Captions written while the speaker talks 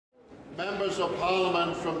members of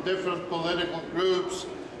parliament from different political groups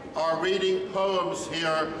are reading poems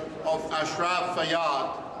here of Ashraf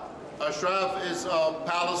Fayadh. Ashraf is a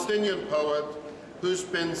Palestinian poet who's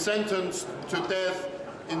been sentenced to death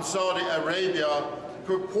in Saudi Arabia,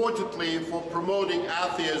 purportedly for promoting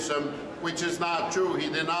atheism, which is not true. He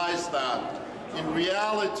denies that. In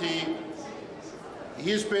reality,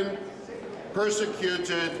 he's been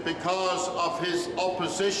persecuted because of his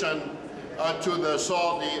opposition to the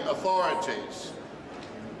Saudi authorities.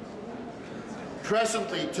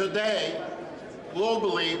 Presently, today,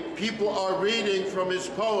 globally, people are reading from his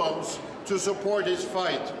poems to support his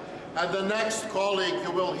fight. And the next colleague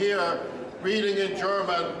you will hear reading in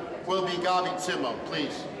German will be Gabi Zimmer,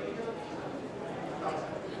 please.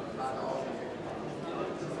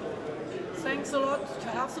 Thanks a lot to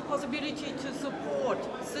have the possibility to support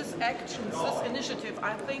this action, this initiative.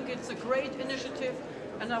 I think it's a great initiative,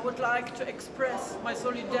 and I would like to express my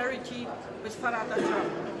solidarity with Farhad Ashraf.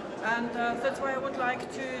 And that's why I would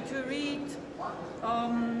like to read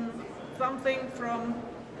something from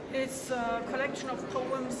his collection of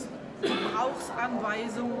poems,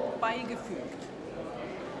 Gebrauchsanweisung beigefügt.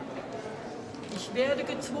 Ich werde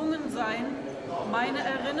gezwungen sein, meine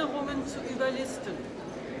Erinnerungen zu überlisten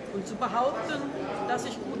und zu behaupten, dass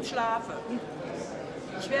ich gut schlafe.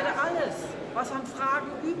 Ich werde alles, was an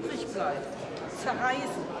Fragen übrig bleibt,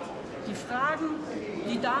 zerreißen. Die Fragen,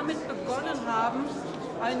 die damit begonnen haben,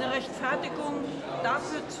 eine Rechtfertigung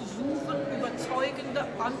dafür zu suchen, überzeugende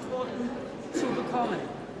Antworten zu bekommen.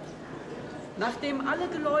 Nachdem alle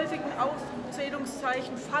geläufigen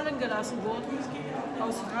Aufzählungszeichen fallen gelassen wurden,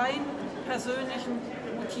 aus rein persönlichen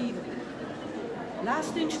Motiven.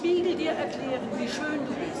 Lass den Spiegel dir erklären, wie schön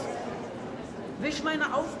du bist. Wisch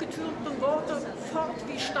meine aufgetürmten Worte fort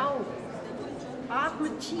wie Staub.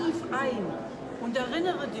 Atme tief ein und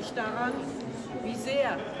erinnere dich daran, wie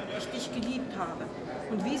sehr ich dich geliebt habe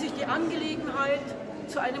und wie sich die Angelegenheit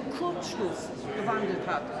zu einem Kurzschluss gewandelt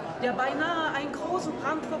hat, der beinahe einen großen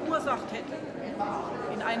Brand verursacht hätte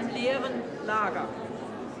in einem leeren Lager.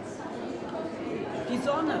 Die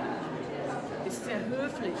Sonne ist sehr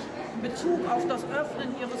höflich in Bezug auf das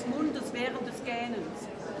Öffnen ihres Mundes während des Gähnens.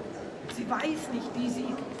 Sie weiß nicht, wie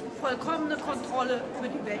sie vollkommene Kontrolle über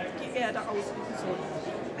die Erde ausüben soll.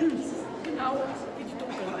 Genau wie die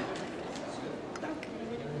Dunkelheit. Danke.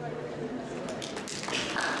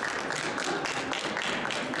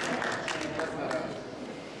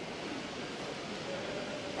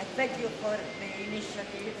 Thank you for the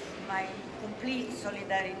initiative. My complete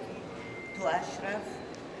solidarity to Ashraf.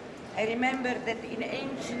 I remember that in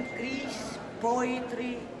ancient Greece,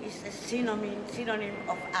 poetry is a synonym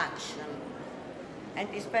of action, and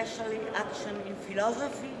especially action in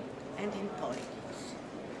philosophy and in politics.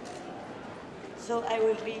 So I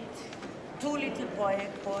will read two little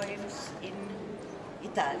poems in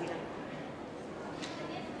Italian.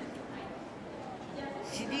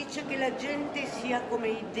 Si dice che la gente sia come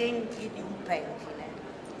i denti di un pettine,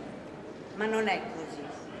 ma non è così.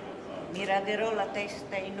 Mi raderò la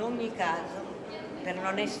testa in ogni caso per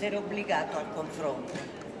non essere obbligato al confronto.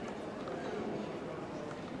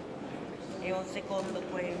 E un secondo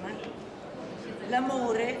poema.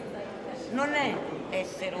 L'amore non è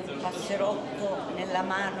essere un passerotto nella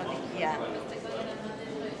mano di chi ama.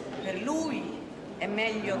 Per lui è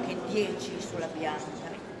meglio che 10 sulla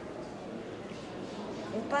pianta.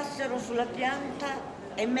 Un passero sulla pianta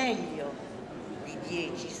è meglio di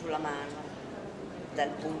 10 sulla mano, dal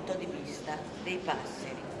punto di vista dei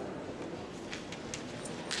passeri.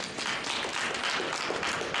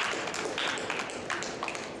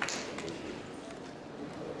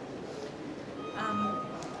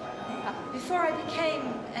 Before I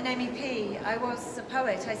became an MEP, I was a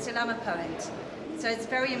poet. I still am a poet. So it's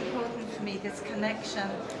very important for me, this connection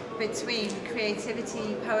between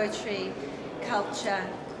creativity, poetry, culture,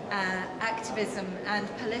 activism and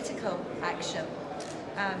political action.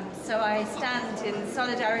 So I stand in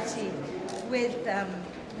solidarity with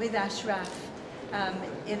Ashraf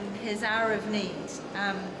in his hour of need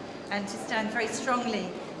and to stand very strongly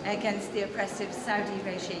against the oppressive Saudi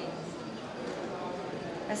regime.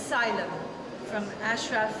 Asylum from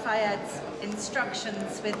Ashraf Fayadh's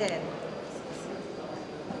Instructions Within.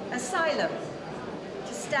 Asylum,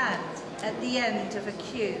 to stand at the end of a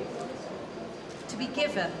queue, to be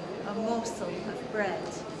given a morsel of bread.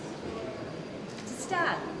 To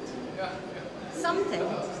stand, something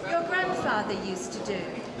your grandfather used to do,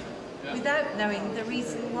 without knowing the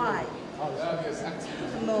reason why.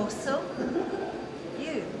 A morsel,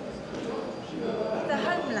 you. The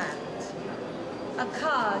homeland, a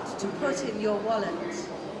card to put in your wallet.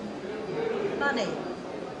 Money,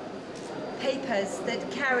 papers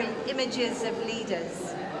that carry images of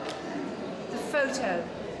leaders. The photo,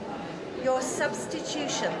 your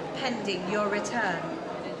substitution pending your return.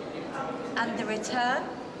 And the return,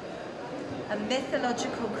 a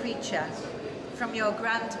mythological creature from your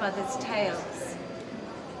grandmother's tales.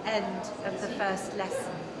 End of the first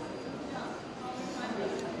lesson.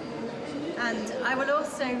 And I will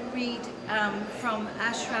also read from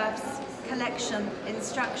Ashraf's collection,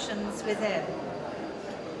 Instructions Within.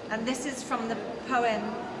 And this is from the poem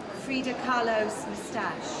Frida Kahlo's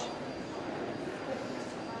Moustache.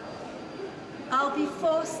 I'll be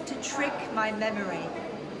forced to trick my memory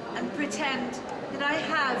and pretend that I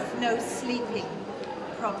have no sleeping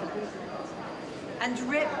problem, and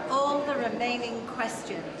rip all the remaining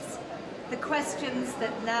questions, the questions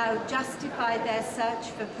that now justify their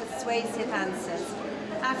search for persuasive answers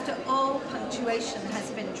after all punctuation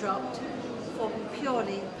has been dropped for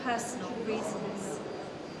purely personal reasons.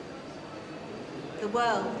 The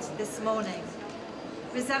world this morning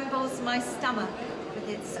resembles my stomach with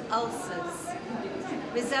its ulcers,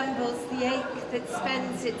 resembles the ache that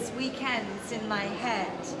spends its weekends in my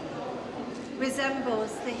head,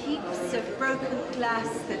 resembles the heaps of broken glass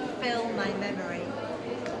that fill my memory.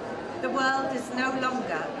 The world is no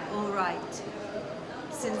longer all right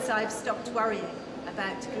since I've stopped worrying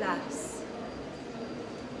about glass.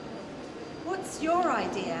 What's your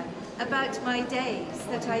idea about my days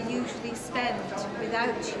that I usually spend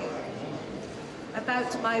without you?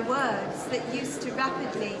 About my words that used to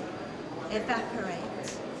rapidly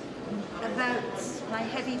evaporate? About my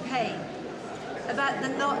heavy pain? About the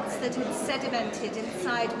knots that had sedimented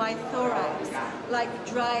inside my thorax like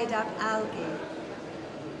dried up algae?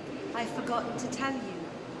 I forgot to tell you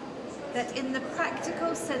that in the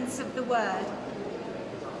practical sense of the word,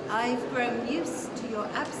 I've grown used to your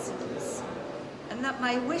absence, and that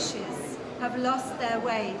my wishes have lost their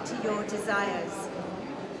way to your desires,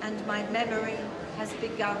 and my memory has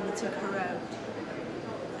begun to corrode.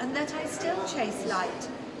 And that I still chase light,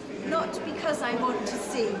 not because I want to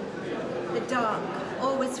see. The dark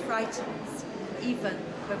always frightens, even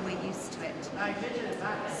when we're used to it.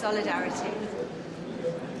 Solidarity.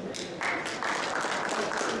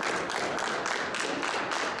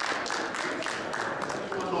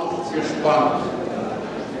 Noch gespannt.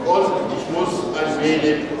 Und ich muss ein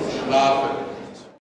wenig schlafen.